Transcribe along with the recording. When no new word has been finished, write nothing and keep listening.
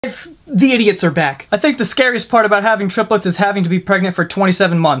The idiots are back. I think the scariest part about having triplets is having to be pregnant for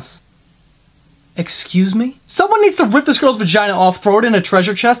 27 months. Excuse me? Someone needs to rip this girl's vagina off, throw it in a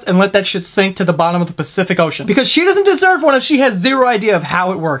treasure chest, and let that shit sink to the bottom of the Pacific Ocean. Because she doesn't deserve one if she has zero idea of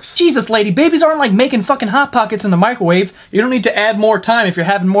how it works. Jesus, lady, babies aren't like making fucking Hot Pockets in the microwave. You don't need to add more time if you're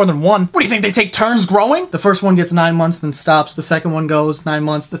having more than one. What do you think, they take turns growing? The first one gets 9 months, then stops. The second one goes 9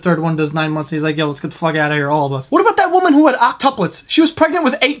 months. The third one does 9 months. He's like, yo, let's get the fuck out of here, all of us. What about that woman who had octuplets? She was pregnant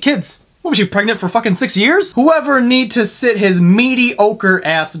with 8 kids. What, was she pregnant for fucking 6 years? Whoever need to sit his mediocre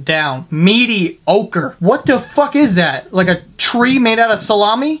ass down. Mediocre. What the fuck is that? Like a tree made out of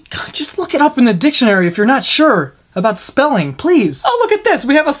salami? God, just look it up in the dictionary if you're not sure about spelling, please. Oh, look at this.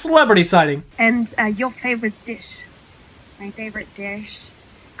 We have a celebrity sighting. And your favorite dish? My favorite dish?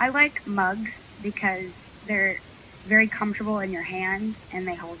 I like mugs because they're very comfortable in your hand and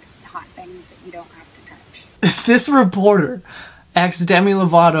they hold hot things that you don't have to touch. This reporter asked Demi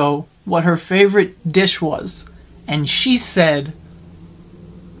Lovato what her favorite dish was, and she said,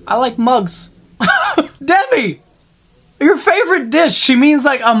 I like mugs. Demi! Your favorite dish, she means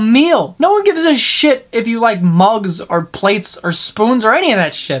like a meal. No one gives a shit if you like mugs or plates or spoons or any of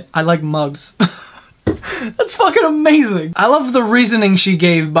that shit. I like mugs. That's fucking amazing. I love the reasoning she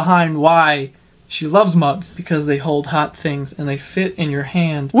gave behind why she loves mugs. Because they hold hot things and they fit in your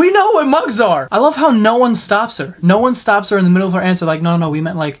hand. We know what mugs are! I love how no one stops her. No one stops her in the middle of her answer like, no, we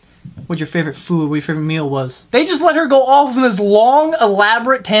meant like, what your favorite food, what your favorite meal was. They just let her go off on this long,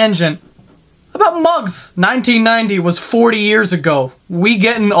 elaborate tangent about mugs. 1990 was 40 years ago. We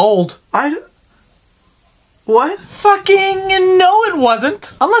getting old. What? Fucking no it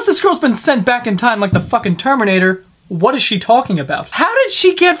wasn't. Unless this girl's been sent back in time like the fucking Terminator, what is she talking about? How did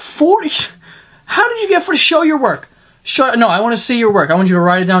she get 40? How did you get 40? Show your work. No, I want to see your work. I want you to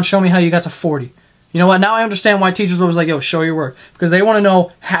write it down, show me how you got to 40. You know what? Now I understand why teachers were always like, yo, show your work. Because they want to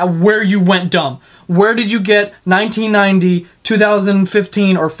know where you went dumb. Where did you get 1990,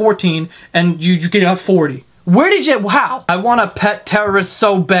 2015, or 14, and you get out 40? Where did you, how? I want a pet terrorist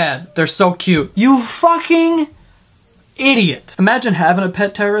so bad. They're so cute. You fucking idiot. Imagine having a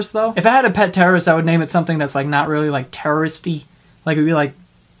pet terrorist, though. If I had a pet terrorist, I would name it something that's like not really like terroristy. Like it would be like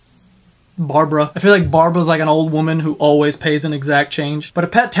Barbara. I feel like Barbara's like an old woman who always pays an exact change. But a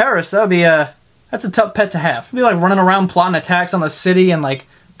pet terrorist, that would be that's a tough pet to have. It'd be like running around plotting attacks on the city and like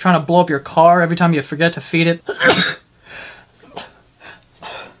trying to blow up your car every time you forget to feed it.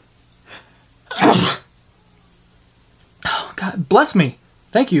 Oh, God, bless me.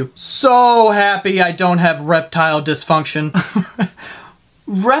 Thank you. So happy I don't have reptile dysfunction.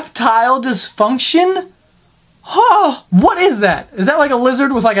 Reptile dysfunction? Huh, what is that? Is that like a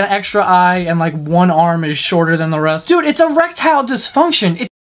lizard with like an extra eye and like one arm is shorter than the rest? Dude, it's erectile dysfunction.